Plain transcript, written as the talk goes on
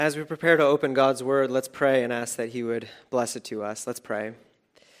As we prepare to open God's Word, let's pray and ask that He would bless it to us. Let's pray.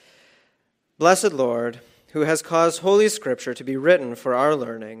 Blessed Lord, who has caused Holy Scripture to be written for our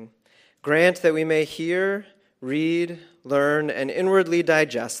learning, grant that we may hear, read, learn, and inwardly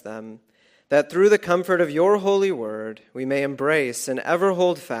digest them, that through the comfort of your holy word we may embrace and ever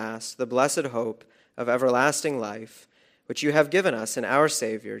hold fast the blessed hope of everlasting life, which you have given us in our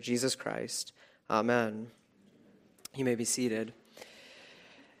Savior, Jesus Christ. Amen. You may be seated.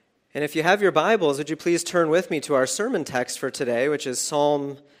 And if you have your Bibles, would you please turn with me to our sermon text for today, which is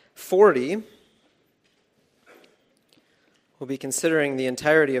Psalm 40. We'll be considering the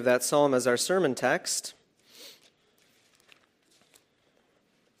entirety of that psalm as our sermon text.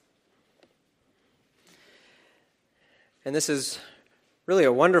 And this is really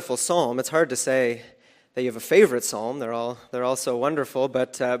a wonderful psalm. It's hard to say that you have a favorite psalm. They're all so wonderful,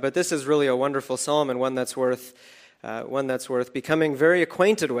 but this is really a wonderful psalm and one that's worth becoming very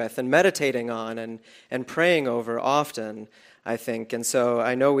acquainted with and meditating on and praying over often, I think. And so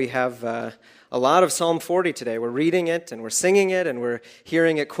I know we have a lot of Psalm 40 today. We're reading it and we're singing it and we're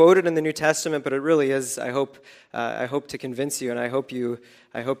hearing it quoted in the New Testament, but it really is, I hope to convince you, and I hope you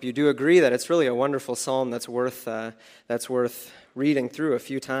do agree that it's really a wonderful psalm that's worth reading through a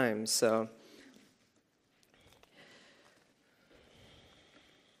few times. So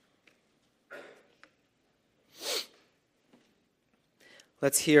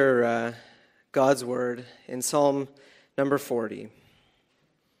let's hear God's word in Psalm number 40.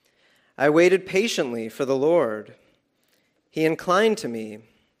 I waited patiently for the Lord. He inclined to me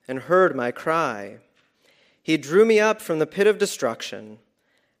and heard my cry. He drew me up from the pit of destruction,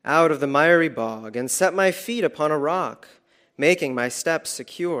 out of the miry bog, and set my feet upon a rock, making my steps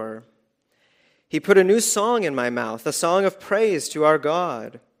secure. He put a new song in my mouth, a song of praise to our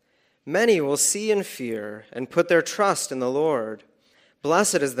God. Many will see and fear and put their trust in the Lord.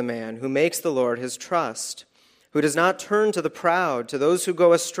 Blessed is the man who makes the Lord his trust, who does not turn to the proud, to those who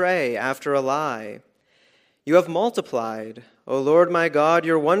go astray after a lie. You have multiplied, O Lord my God,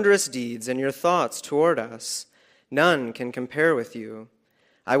 your wondrous deeds and your thoughts toward us. None can compare with you.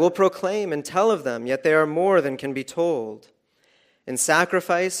 I will proclaim and tell of them, yet they are more than can be told. In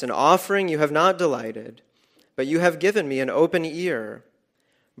sacrifice and offering you have not delighted, but you have given me an open ear.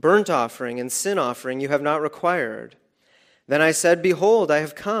 Burnt offering and sin offering you have not required. Then I said, Behold, I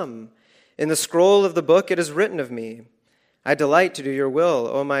have come. In the scroll of the book it is written of me. I delight to do your will,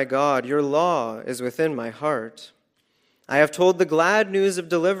 O my God. Your law is within my heart. I have told the glad news of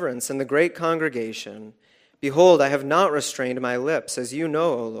deliverance in the great congregation. Behold, I have not restrained my lips, as you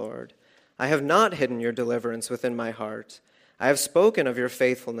know, O Lord. I have not hidden your deliverance within my heart. I have spoken of your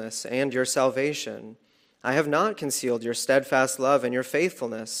faithfulness and your salvation. I have not concealed your steadfast love and your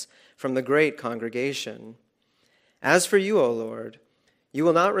faithfulness from the great congregation. As for you, O Lord, you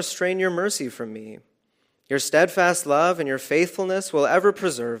will not restrain your mercy from me. Your steadfast love and your faithfulness will ever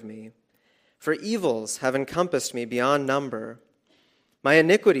preserve me. For evils have encompassed me beyond number. My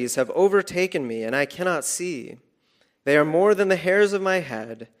iniquities have overtaken me, and I cannot see. They are more than the hairs of my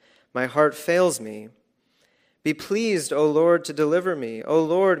head. My heart fails me. Be pleased, O Lord, to deliver me. O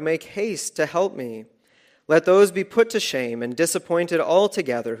Lord, make haste to help me. Let those be put to shame and disappointed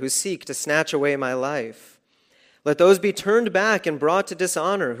altogether who seek to snatch away my life. Let those be turned back and brought to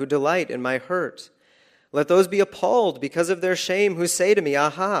dishonor who delight in my hurt. Let those be appalled because of their shame who say to me,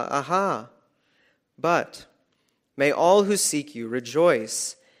 Aha, aha. But may all who seek you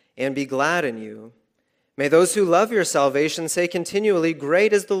rejoice and be glad in you. May those who love your salvation say continually,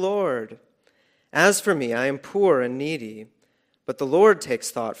 Great is the Lord. As for me, I am poor and needy, but the Lord takes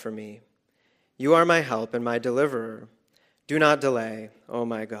thought for me. You are my help and my deliverer. Do not delay, O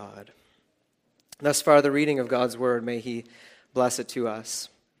my God. Thus far, the reading of God's word, may he bless it to us.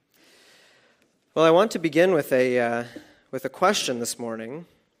 Well, I want to begin with a question this morning.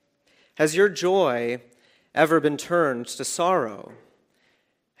 Has your joy ever been turned to sorrow?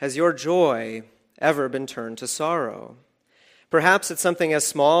 Has your joy ever been turned to sorrow? Perhaps it's something as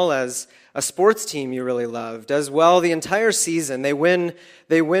small as a sports team you really love does well the entire season. They win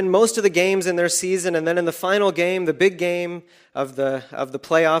most of the games in their season, and then in the final game, the big game of the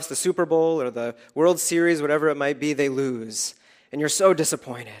playoffs, the Super Bowl or the World Series, whatever it might be, they lose. And you're so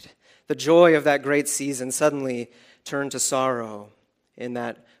disappointed. The joy of that great season suddenly turned to sorrow in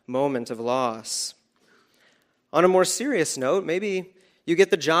that moment of loss. On a more serious note, maybe you get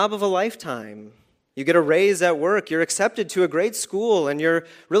the job of a lifetime. You get a raise at work, you're accepted to a great school, and you're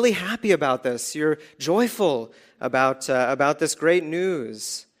really happy about this. You're joyful about this great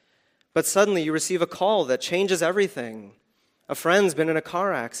news. But suddenly you receive a call that changes everything. A friend's been in a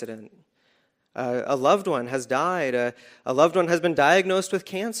car accident. A loved one has died. A loved one has been diagnosed with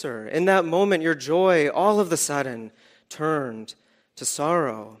cancer. In that moment, your joy all of the sudden turned to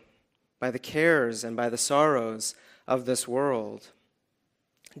sorrow by the cares and by the sorrows of this world.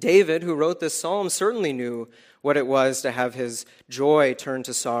 David, who wrote this psalm, certainly knew what it was to have his joy turn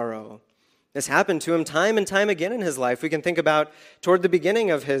to sorrow. This happened to him time and time again in his life. We can think about toward the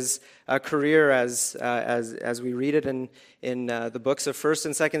beginning of his career as we read it in the books of 1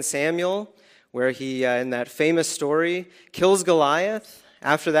 and 2 Samuel, where he, in that famous story, kills Goliath.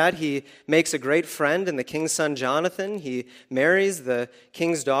 After that, he makes a great friend in the king's son Jonathan. He marries the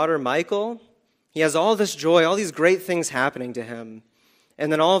king's daughter Michal. He has all this joy, all these great things happening to him.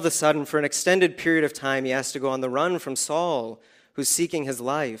 And then all of a sudden, for an extended period of time, he has to go on the run from Saul, who's seeking his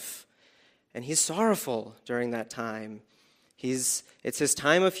life. And he's sorrowful during that time. It's his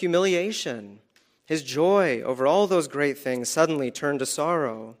time of humiliation. His joy over all those great things suddenly turned to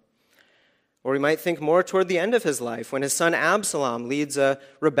sorrow. Or we might think more toward the end of his life, when his son Absalom leads a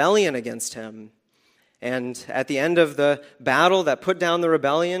rebellion against him. And at the end of the battle that put down the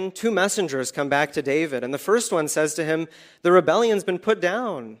rebellion, 2 messengers come back to David. And the first one says to him, "The rebellion's been put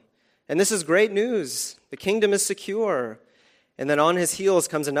down. And this is great news. The kingdom is secure." And then on his heels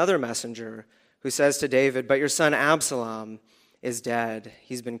comes another messenger who says to David, "But your son Absalom is dead.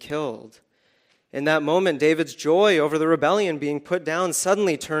 He's been killed." In that moment, David's joy over the rebellion being put down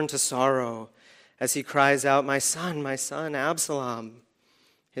suddenly turned to sorrow as he cries out, my son, Absalom."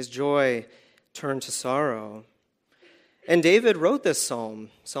 His joy turned to sorrow. And David wrote this psalm,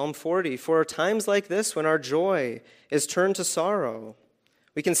 Psalm 40, for times like this when our joy is turned to sorrow.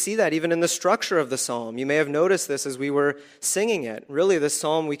 We can see that even in the structure of the psalm. You may have noticed this as we were singing it. Really, this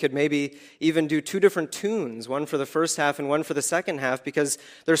psalm, we could maybe even do 2 different tunes, one for the first half and one for the second half, because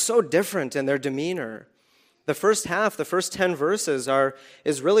they're so different in their demeanor. The first half, the first 10 verses,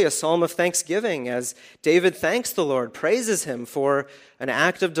 is really a psalm of thanksgiving as David thanks the Lord, praises him for an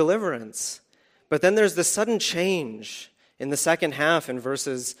act of deliverance. But then there's this sudden change in the second half in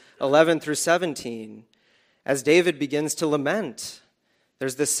verses 11 through 17 as David begins to lament.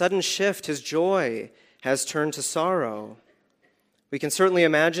 There's this sudden shift. His joy has turned to sorrow. We can certainly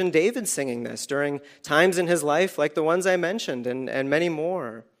imagine David singing this during times in his life like the ones I mentioned and many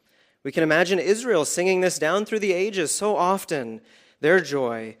more. We can imagine Israel singing this down through the ages so often. Their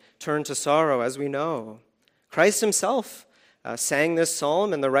joy turned to sorrow, as we know. Christ himself sang this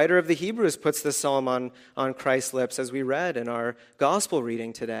psalm, and the writer of the Hebrews puts this psalm on Christ's lips as we read in our gospel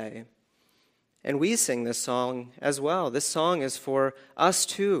reading today. And we sing this song as well. This song is for us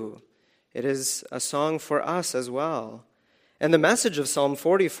too. It is a song for us as well. And the message of Psalm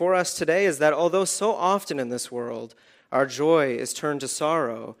 40 for us today is that although so often in this world our joy is turned to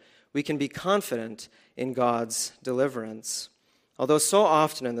sorrow, we can be confident in God's deliverance. Although so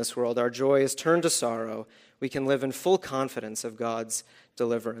often in this world our joy is turned to sorrow, we can live in full confidence of God's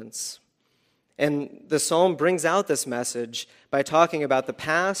deliverance. And the psalm brings out this message by talking about the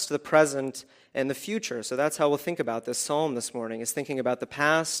past, the present, and the future. So that's how we'll think about this psalm this morning, is thinking about the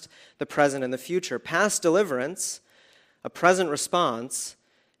past, the present, and the future. Past deliverance, a present response,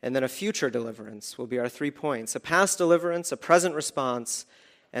 and then a future deliverance will be our 3 points. A past deliverance, a present response,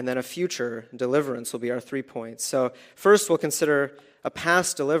 and then a future deliverance will be our 3 points. So first we'll consider a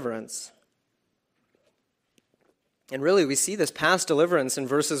past deliverance. And really, we see this past deliverance in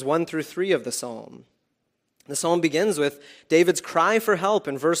verses 1 through 3 of the psalm. The psalm begins with David's cry for help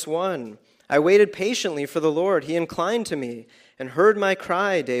in verse 1. "I waited patiently for the Lord. He inclined to me and heard my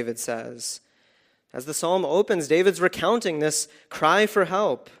cry," David says. As the psalm opens, David's recounting this cry for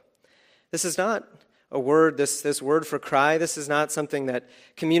help. This is not a word, this word for cry, this is not something that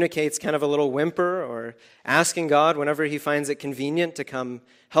communicates kind of a little whimper or asking God whenever he finds it convenient to come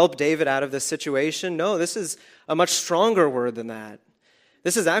help David out of this situation. No, this is a much stronger word than that.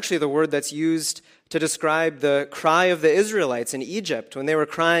 This is actually the word that's used to describe the cry of the Israelites in Egypt when they were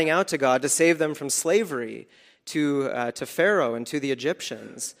crying out to God to save them from slavery to Pharaoh and to the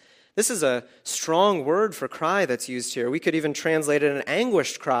Egyptians. This is a strong word for cry that's used here. We could even translate it an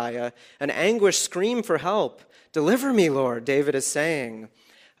anguished cry, an anguished scream for help. "Deliver me, Lord," David is saying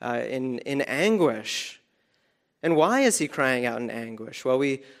in anguish. And why is he crying out in anguish? Well,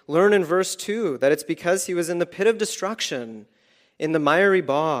 we learn in verse 2 that it's because he was in the pit of destruction, in the miry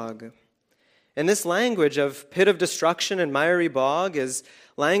bog. And this language of pit of destruction and miry bog is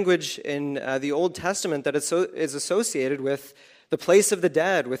language in the Old Testament that is associated with the place of the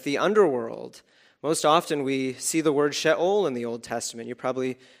dead, with the underworld. Most often we see the word Sheol in the Old Testament. You're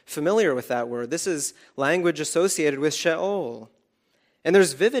probably familiar with that word. This is language associated with Sheol. And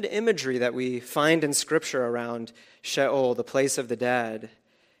there's vivid imagery that we find in Scripture around Sheol, the place of the dead.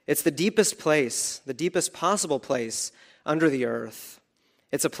 It's the deepest place, the deepest possible place under the earth.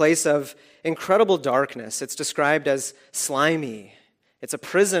 It's a place of incredible darkness. It's described as slimy. It's a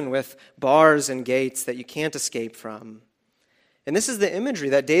prison with bars and gates that you can't escape from. And this is the imagery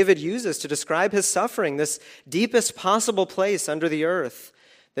that David uses to describe his suffering, this deepest possible place under the earth,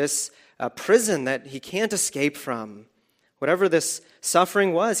 this prison that he can't escape from. Whatever this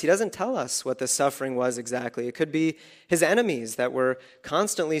suffering was, he doesn't tell us what this suffering was exactly. It could be his enemies that were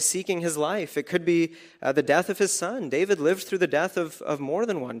constantly seeking his life. It could be the death of his son. David lived through the death of more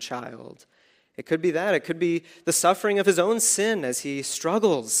than one child. It could be that. It could be the suffering of his own sin as he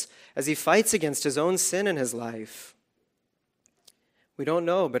struggles, as he fights against his own sin in his life. We don't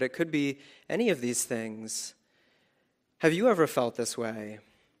know, but it could be any of these things. Have you ever felt this way?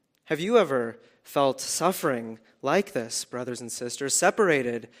 Have you ever felt suffering like this, brothers and sisters,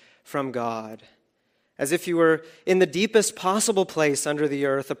 separated from God, as if you were in the deepest possible place under the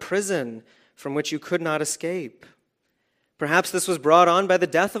earth, a prison from which you could not escape? Perhaps this was brought on by the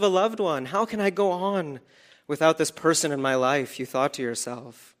death of a loved one. How can I go on without this person in my life, you thought to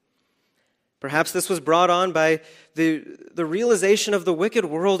yourself. Perhaps this was brought on by the realization of the wicked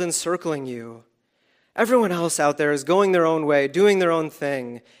world encircling you. Everyone else out there is going their own way, doing their own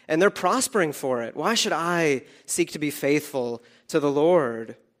thing, and they're prospering for it. Why should I seek to be faithful to the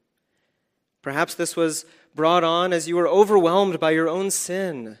Lord? Perhaps this was brought on as you were overwhelmed by your own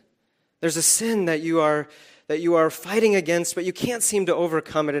sin. There's a sin that you are fighting against, but you can't seem to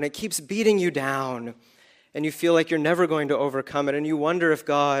overcome it, and it keeps beating you down, and you feel like you're never going to overcome it, and you wonder if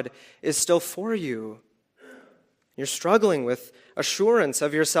God is still for you. You're struggling with assurance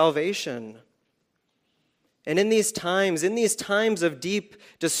of your salvation. And in these times of deep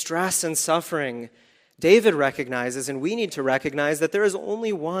distress and suffering, David recognizes, and we need to recognize, that there is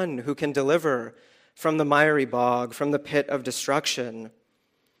only one who can deliver from the miry bog, from the pit of destruction.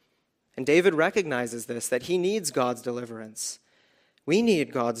 And David recognizes this, that he needs God's deliverance. We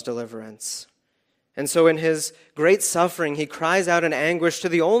need God's deliverance. And so in his great suffering, he cries out in anguish to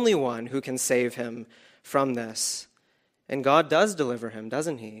the only one who can save him from this. And God does deliver him,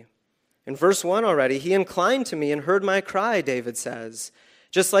 doesn't he? In verse 1 already, he inclined to me and heard my cry, David says.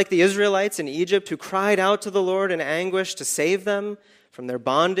 Just like the Israelites in Egypt who cried out to the Lord in anguish to save them from their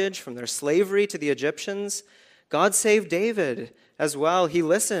bondage, from their slavery to the Egyptians, God saved David as well. He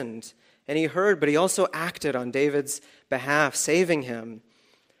listened and he heard, but he also acted on David's behalf, saving him.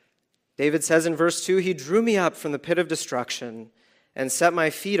 David says in verse 2, he drew me up from the pit of destruction and set my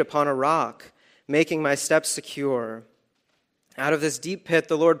feet upon a rock, making my steps secure. Out of this deep pit,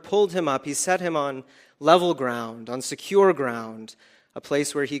 the Lord pulled him up. He set him on level ground, on secure ground, a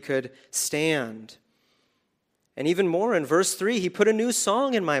place where he could stand. And even more, in verse 3, he put a new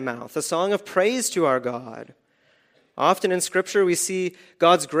song in my mouth, a song of praise to our God. Often in Scripture, we see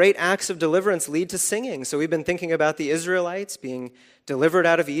God's great acts of deliverance lead to singing. So we've been thinking about the Israelites being delivered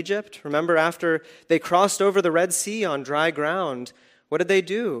out of Egypt. Remember, after they crossed over the Red Sea on dry ground, what did they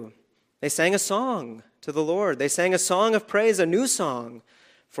do? They sang a song to the Lord. They sang a song of praise, a new song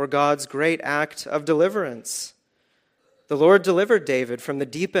for God's great act of deliverance. The Lord delivered David from the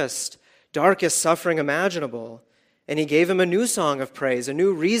deepest, darkest suffering imaginable, and he gave him a new song of praise, a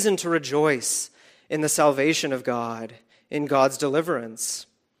new reason to rejoice in the salvation of God, in God's deliverance.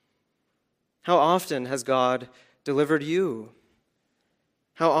 How often has God delivered you?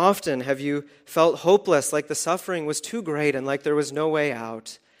 How often have you felt hopeless, like the suffering was too great and like there was no way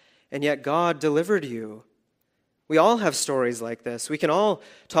out, and yet God delivered you? We all have stories like this. We can all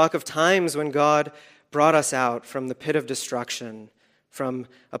talk of times when God brought us out from the pit of destruction, from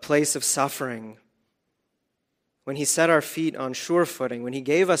a place of suffering, when he set our feet on sure footing, when he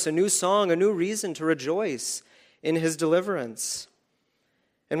gave us a new song, a new reason to rejoice in his deliverance.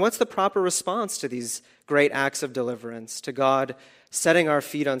 And what's the proper response to these great acts of deliverance, to God setting our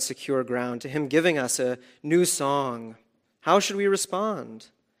feet on secure ground, to him giving us a new song? How should we respond?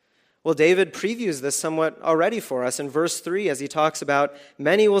 Well, David previews this somewhat already for us in verse 3 as he talks about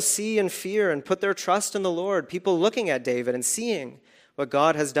many will see and fear and put their trust in the Lord, people looking at David and seeing what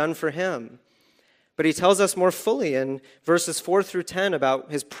God has done for him. But he tells us more fully in verses 4 through 10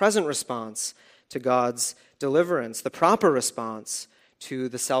 about his present response to God's deliverance, the proper response to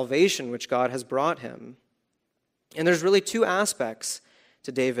the salvation which God has brought him. And there's really two aspects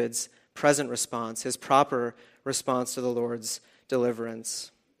to David's present response, his proper response to the Lord's deliverance.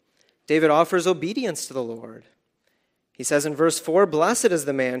 David offers obedience to the Lord. He says in verse 4, "Blessed is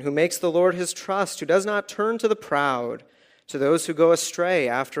the man who makes the Lord his trust, who does not turn to the proud, to those who go astray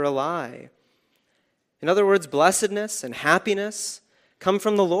after a lie." In other words, blessedness and happiness come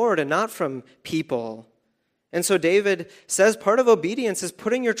from the Lord and not from people. And so David says part of obedience is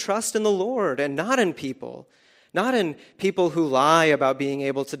putting your trust in the Lord and not in people. Not in people who lie about being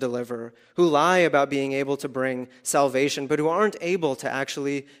able to deliver, who lie about being able to bring salvation, but who aren't able to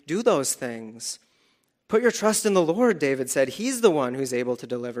actually do those things. Put your trust in the Lord, David said. He's the one who's able to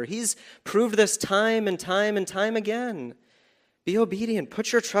deliver. He's proved this time and time and time again. Be obedient.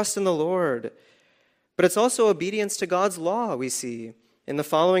 Put your trust in the Lord. But it's also obedience to God's law, we see in the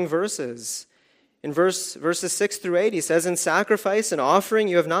following verses. In verses 6 through 8, he says, "In sacrifice and offering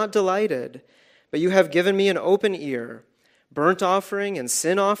you have not delighted, but you have given me an open ear. Burnt offering and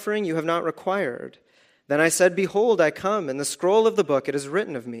sin offering you have not required. Then I said, Behold, I come. In the scroll of the book it is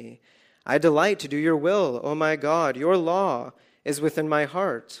written of me. I delight to do your will, O my God. Your law is within my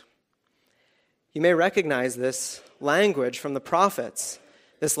heart." You may recognize this language from the prophets,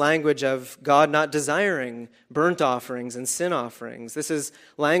 this language of God not desiring burnt offerings and sin offerings. This is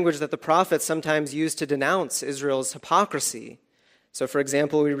language that the prophets sometimes use to denounce Israel's hypocrisy. So, for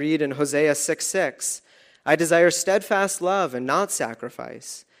example, we read in Hosea 6:6, "I desire steadfast love and not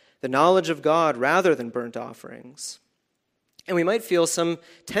sacrifice, the knowledge of God rather than burnt offerings." And we might feel some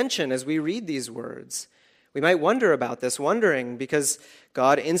tension as we read these words. We might wonder about this, wondering because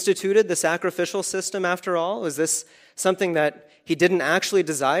God instituted the sacrificial system after all. Is this something that he didn't actually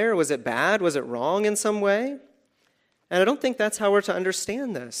desire? Was it bad? Was it wrong in some way? And I don't think that's how we're to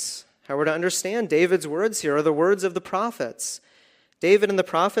understand this. How we're to understand David's words here are the words of the prophets. David and the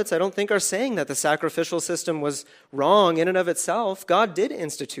prophets, I don't think, are saying that the sacrificial system was wrong in and of itself. God did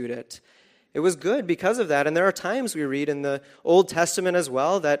institute it. It was good because of that. And there are times we read in the Old Testament as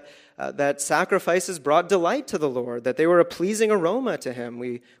well that sacrifices brought delight to the Lord, that they were a pleasing aroma to him.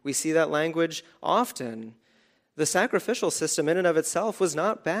 We see that language often. The sacrificial system in and of itself was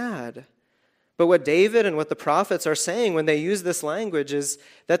not bad. But what David and what the prophets are saying when they use this language is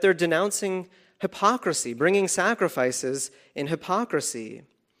that they're denouncing hypocrisy, bringing sacrifices in hypocrisy.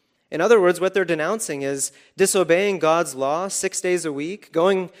 In other words, what they're denouncing is disobeying God's law 6 days a week,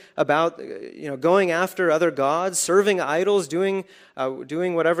 going after other gods, serving idols, doing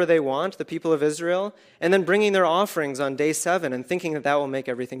whatever they want, the people of Israel, and then bringing their offerings on day 7 and thinking that that will make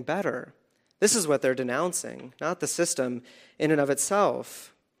everything better. This is what they're denouncing, not the system in and of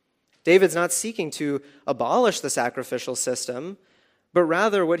itself. David's not seeking to abolish the sacrificial system, but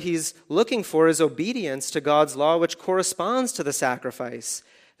rather what he's looking for is obedience to God's law, which corresponds to the sacrifice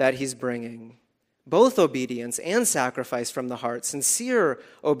that he's bringing. Both obedience and sacrifice from the heart, sincere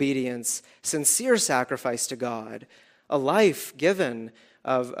obedience, sincere sacrifice to God, a life given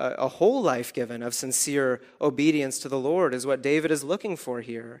of a whole life given of sincere obedience to the Lord is what David is looking for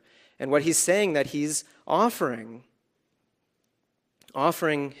here, and what he's saying that he's offering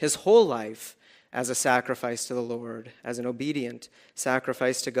his whole life as a sacrifice to the Lord, as an obedient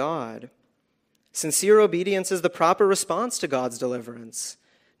sacrifice to God. Sincere obedience is the proper response to God's deliverance.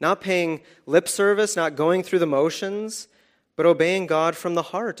 Not paying lip service, not going through the motions, but obeying God from the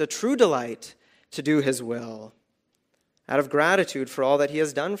heart, a true delight to do his will, out of gratitude for all that he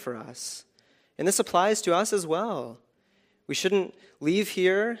has done for us. And this applies to us as well. We shouldn't leave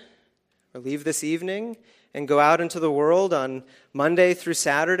here or leave this evening and go out into the world on Monday through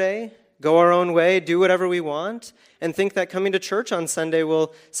Saturday, go our own way, do whatever we want, and think that coming to church on Sunday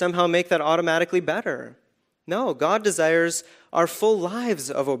will somehow make that automatically better. No, God desires our full lives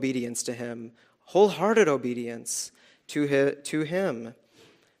of obedience to him, wholehearted obedience to him.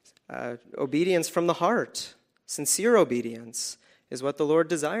 Obedience from the heart, sincere obedience is what the Lord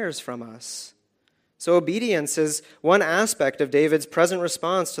desires from us. So obedience is one aspect of David's present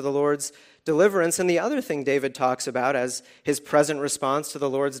response to the Lord's deliverance, and the other thing David talks about as his present response to the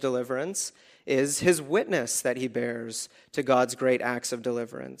Lord's deliverance is his witness that he bears to God's great acts of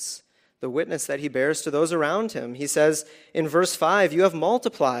deliverance, the witness that he bears to those around him. He says in verse 5, "You have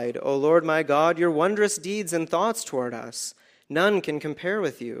multiplied, O Lord my God, your wondrous deeds and thoughts toward us. None can compare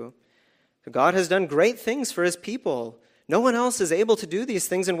with you." God has done great things for his people. No one else is able to do these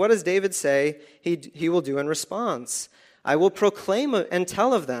things. And what does David say he will do in response? "I will proclaim and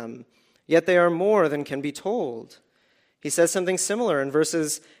tell of them, yet they are more than can be told." He says something similar in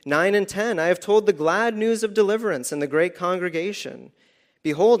verses 9 and 10. "I have told the glad news of deliverance in the great congregation.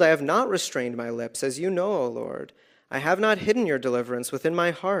 Behold, I have not restrained my lips, as you know, O Lord. I have not hidden your deliverance within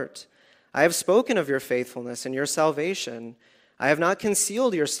my heart. I have spoken of your faithfulness and your salvation. I have not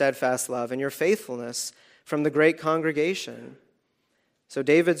concealed your steadfast love and your faithfulness from the great congregation." So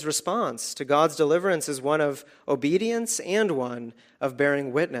David's response to God's deliverance is one of obedience and one of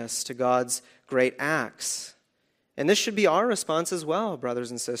bearing witness to God's great acts. And this should be our response as well,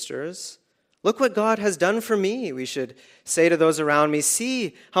 brothers and sisters. Look what God has done for me, we should say to those around me.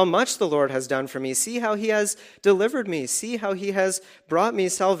 See how much the Lord has done for me. See how he has delivered me. See how he has brought me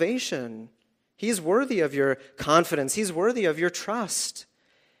salvation. He's worthy of your confidence. He's worthy of your trust.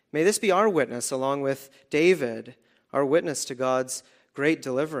 May this be our witness, along with David, our witness to God's great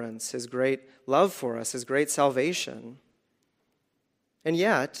deliverance, his great love for us, his great salvation. And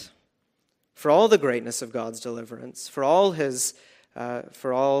yet, for all the greatness of God's deliverance, for all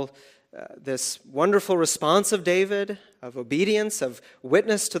this wonderful response of David, of obedience, of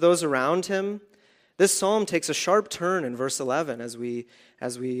witness to those around him, this psalm takes a sharp turn in verse 11,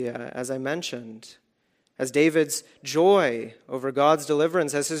 as I mentioned, as David's joy over God's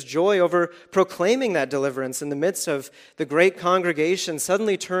deliverance, as his joy over proclaiming that deliverance in the midst of the great congregation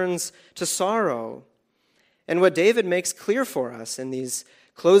suddenly turns to sorrow. And what David makes clear for us in these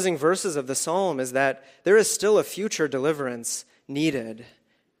closing verses of the psalm is that there is still a future deliverance needed.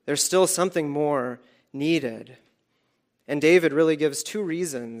 There's still something more needed. And David really gives two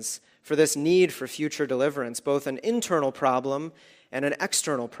reasons for this need for future deliverance, both an internal problem and an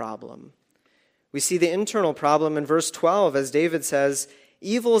external problem. We see the internal problem in verse 12 as David says,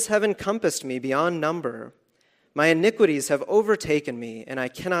 "Evils have encompassed me beyond number. My iniquities have overtaken me, and I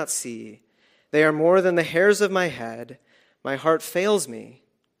cannot see. They are more than the hairs of my head. My heart fails me."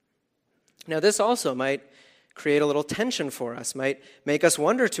 Now this also might create a little tension for us, might make us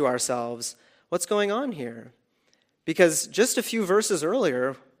wonder to ourselves, what's going on here? Because just a few verses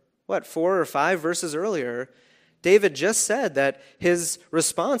earlier, 4 or 5 verses earlier, David just said that his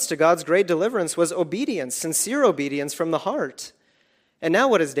response to God's great deliverance was obedience, sincere obedience from the heart. And now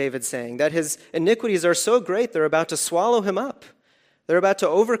what is David saying? That his iniquities are so great they're about to swallow him up. They're about to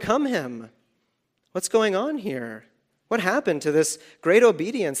overcome him. What's going on here? What happened to this great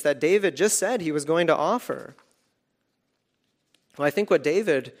obedience that David just said he was going to offer? Well, I think what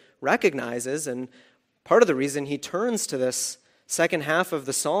David recognizes, and part of the reason he turns to this second half of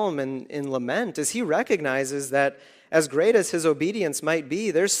the psalm in lament, is he recognizes that as great as his obedience might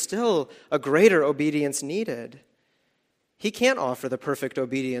be, there's still a greater obedience needed. He can't offer the perfect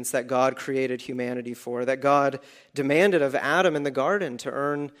obedience that God created humanity for, that God demanded of Adam in the garden to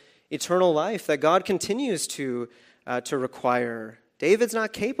earn eternal life, that God continues to require. David's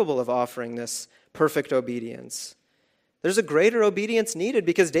not capable of offering this perfect obedience. There's a greater obedience needed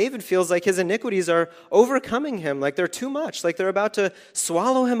because David feels like his iniquities are overcoming him, like they're too much, like they're about to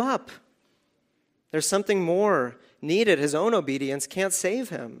swallow him up. There's something more needed. His own obedience can't save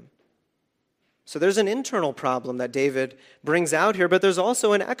him. So there's an internal problem that David brings out here, but there's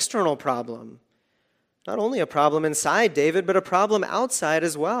also an external problem. Not only a problem inside David, but a problem outside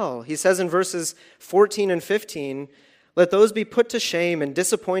as well. He says in verses 14 and 15, "Let those be put to shame and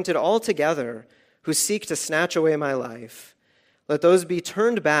disappointed altogether who seek to snatch away my life. Let those be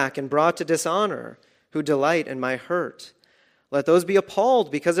turned back and brought to dishonor who delight in my hurt. Let those be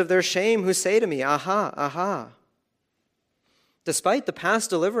appalled because of their shame who say to me, 'Aha, aha.'" Despite the past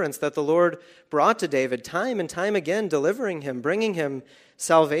deliverance that the Lord brought to David, time and time again delivering him, bringing him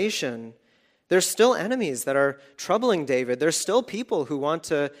salvation, there's still enemies that are troubling David. There's still people who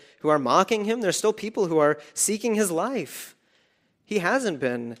are mocking him. There's still people who are seeking his life. He hasn't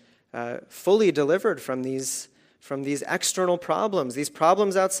been fully delivered from these external problems, these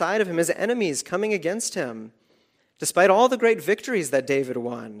problems outside of him, his enemies coming against him. Despite all the great victories that David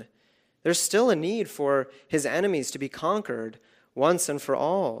won, there's still a need for his enemies to be conquered once and for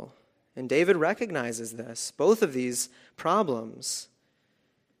all. And David recognizes this, both of these problems.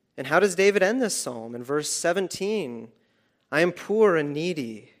 And how does David end this psalm? In verse 17, "I am poor and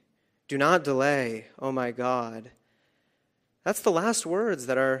needy. Do not delay, O my God." That's the last words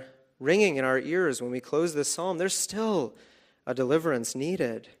that are ringing in our ears when we close this psalm. There's still a deliverance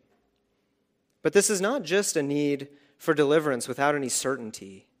needed. But this is not just a need for deliverance without any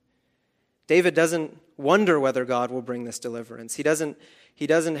certainty. David doesn't wonder whether God will bring this deliverance. He doesn't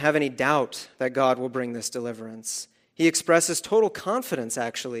have any doubt that God will bring this deliverance. He expresses total confidence,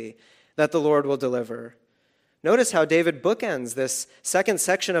 actually, that the Lord will deliver. Notice how David bookends this second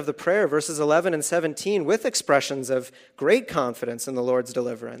section of the prayer, verses 11 and 17, with expressions of great confidence in the Lord's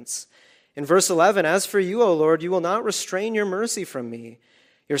deliverance. In verse 11, "As for you, O Lord, you will not restrain your mercy from me.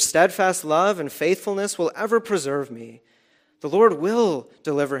 Your steadfast love and faithfulness will ever preserve me." The Lord will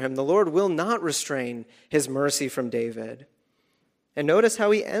deliver him. The Lord will not restrain his mercy from David. And notice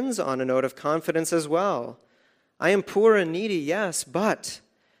how he ends on a note of confidence as well. "I am poor and needy, yes, but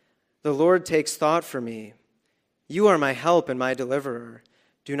the Lord takes thought for me. You are my help and my deliverer.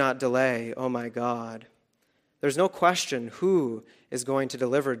 Do not delay, O my God." There's no question who is going to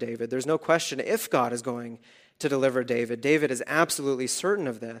deliver David. There's no question if God is going to deliver David. David is absolutely certain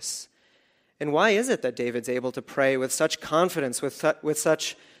of this. And why is it that David's able to pray with such confidence, with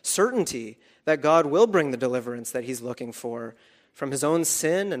such certainty that God will bring the deliverance that he's looking for from his own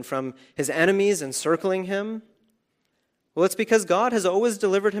sin and from his enemies encircling him? Well, it's because God has always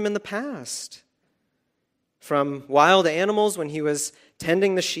delivered him in the past. From wild animals when he was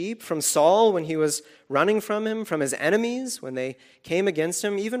tending the sheep, from Saul when he was running from him, from his enemies when they came against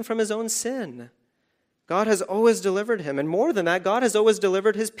him, even from his own sin. God has always delivered him. And more than that, God has always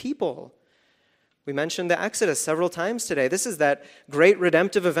delivered his people. We mentioned the Exodus several times today. This is that great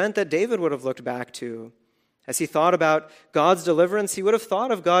redemptive event that David would have looked back to. As he thought about God's deliverance, he would have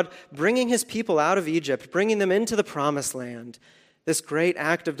thought of God bringing his people out of Egypt, bringing them into the promised land. This great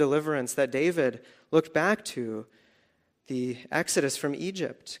act of deliverance that David looked back to, the Exodus from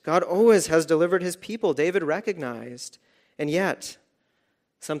Egypt. God always has delivered his people, David recognized. And yet,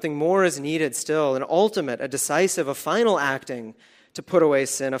 something more is needed still, an ultimate, a decisive, a final acting to put away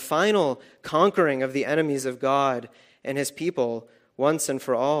sin, a final conquering of the enemies of God and his people once and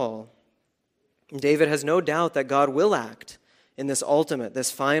for all. David has no doubt that God will act in this ultimate, this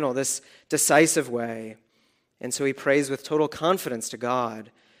final, this decisive way. And so he prays with total confidence to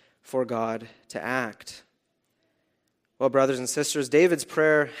God for God to act. Well, brothers and sisters, David's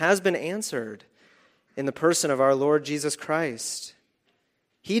prayer has been answered in the person of our Lord Jesus Christ.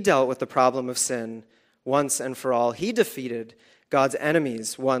 He dealt with the problem of sin once and for all. He defeated God's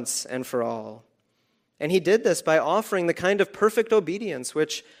enemies once and for all. And he did this by offering the kind of perfect obedience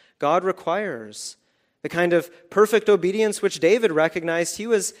which God requires, the kind of perfect obedience which David recognized he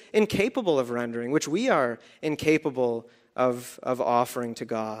was incapable of rendering, which we are incapable of offering to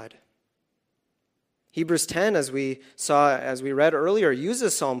God. Hebrews 10, as we read earlier,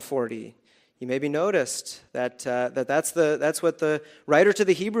 uses Psalm 40. You maybe noticed that's what the writer to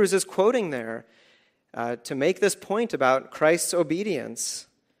the Hebrews is quoting there to make this point about Christ's obedience.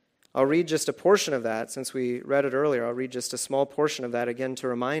 I'll read just a portion of that since we read it earlier. I'll read just a small portion of that again to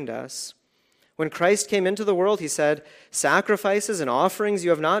remind us. When Christ came into the world, he said, "Sacrifices and offerings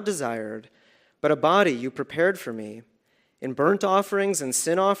you have not desired, but a body you prepared for me. In burnt offerings and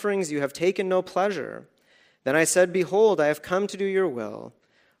sin offerings you have taken no pleasure. Then I said, Behold, I have come to do your will,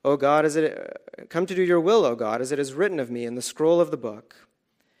 O God, as it is written of me in the scroll of the book."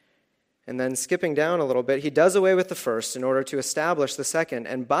 And then skipping down a little bit, he does away with the first in order to establish the second.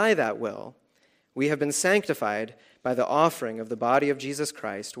 And by that will, we have been sanctified by the offering of the body of Jesus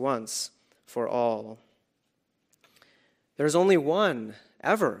Christ once for all. There's only one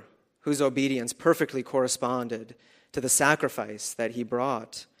ever whose obedience perfectly corresponded to the sacrifice that he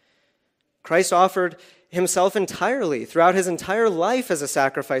brought. Christ offered himself entirely throughout his entire life as a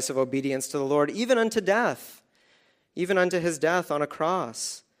sacrifice of obedience to the Lord, even unto death, even unto his death on a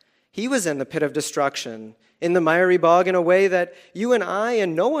cross. He was in the pit of destruction, in the miry bog, in a way that you and I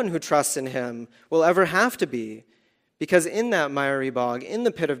and no one who trusts in him will ever have to be. Because in that miry bog, in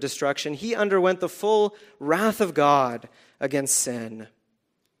the pit of destruction, he underwent the full wrath of God against sin.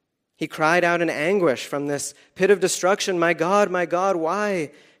 He cried out in anguish from this pit of destruction, my God,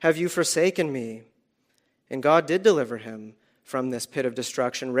 why have you forsaken me?" And God did deliver him from this pit of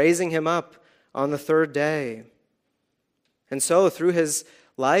destruction, raising him up on the third day. And so through his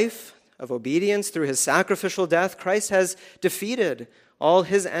life of obedience, through his sacrificial death, Christ has defeated all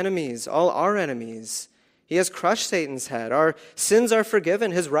his enemies, all our enemies. He has crushed Satan's head. Our sins are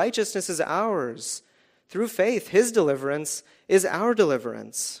forgiven. His righteousness is ours. Through faith, his deliverance is our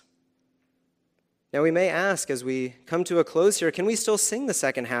deliverance. Now we may ask as we come to a close here, can we still sing the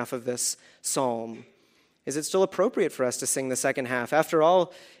second half of this psalm? Is it still appropriate for us to sing the second half? After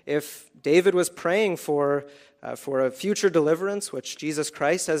all, if David was praying for a future deliverance, which Jesus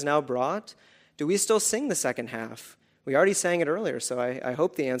Christ has now brought, do we still sing the second half? We already sang it earlier, so I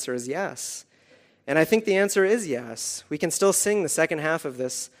hope the answer is yes. And I think the answer is yes. We can still sing the second half of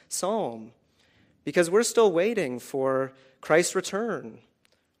this psalm because we're still waiting for Christ's return.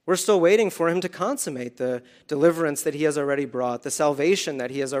 We're still waiting for him to consummate the deliverance that he has already brought, the salvation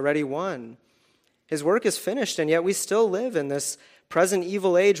that he has already won. His work is finished, and yet we still live in this present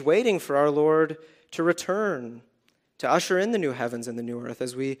evil age waiting for our Lord to return, to usher in the new heavens and the new earth,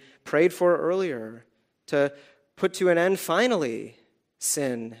 as we prayed for earlier, to put to an end finally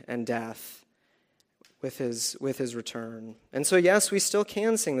sin and death with his return. And so yes, we still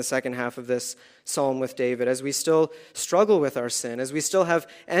can sing the second half of this psalm with David, as we still struggle with our sin, as we still have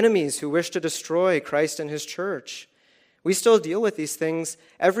enemies who wish to destroy Christ and his church. We still deal with these things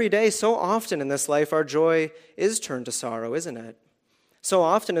every day. So often in this life, our joy is turned to sorrow, isn't it? So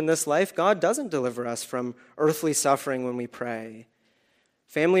often in this life, God doesn't deliver us from earthly suffering when we pray.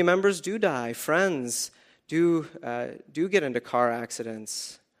 Family members do die. Friends do get into car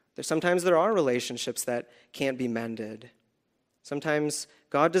accidents. Sometimes there are relationships that can't be mended. Sometimes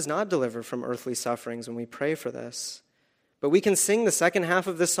God does not deliver from earthly sufferings when we pray for this. But we can sing the second half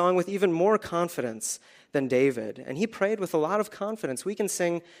of this song with even more confidence than David. And he prayed with a lot of confidence. We can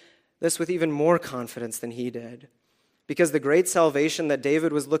sing this with even more confidence than he did. Because the great salvation that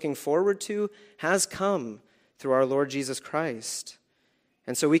David was looking forward to has come through our Lord Jesus Christ.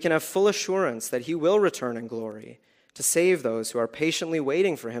 And so we can have full assurance that he will return in glory to save those who are patiently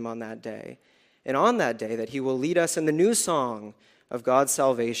waiting for him on that day. And on that day that he will lead us in the new song of God's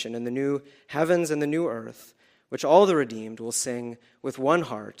salvation, in the new heavens and the new earth, which all the redeemed will sing with one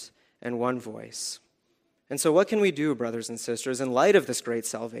heart and one voice. And so what can we do, brothers and sisters, in light of this great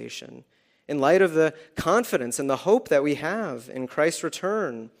salvation, in light of the confidence and the hope that we have in Christ's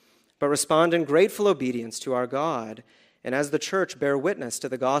return, but respond in grateful obedience to our God, and as the church bear witness to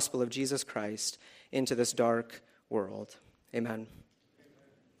the gospel of Jesus Christ into this dark world. Amen.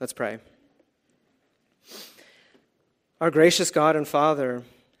 Let's pray. Our gracious God and Father,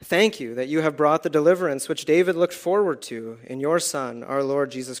 thank you that you have brought the deliverance which David looked forward to in your Son, our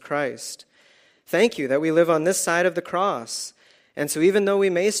Lord Jesus Christ. Thank you that we live on this side of the cross, and so even though we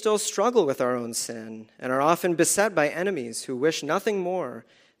may still struggle with our own sin and are often beset by enemies who wish nothing more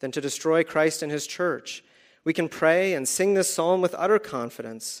than to destroy Christ and his church, we can pray and sing this psalm with utter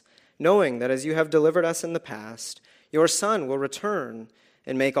confidence, knowing that as you have delivered us in the past, your Son will return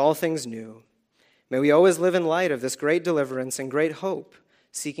and make all things new. May we always live in light of this great deliverance and great hope,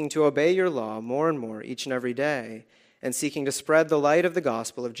 seeking to obey your law more and more each and every day, and seeking to spread the light of the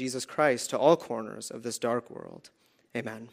gospel of Jesus Christ to all corners of this dark world. Amen.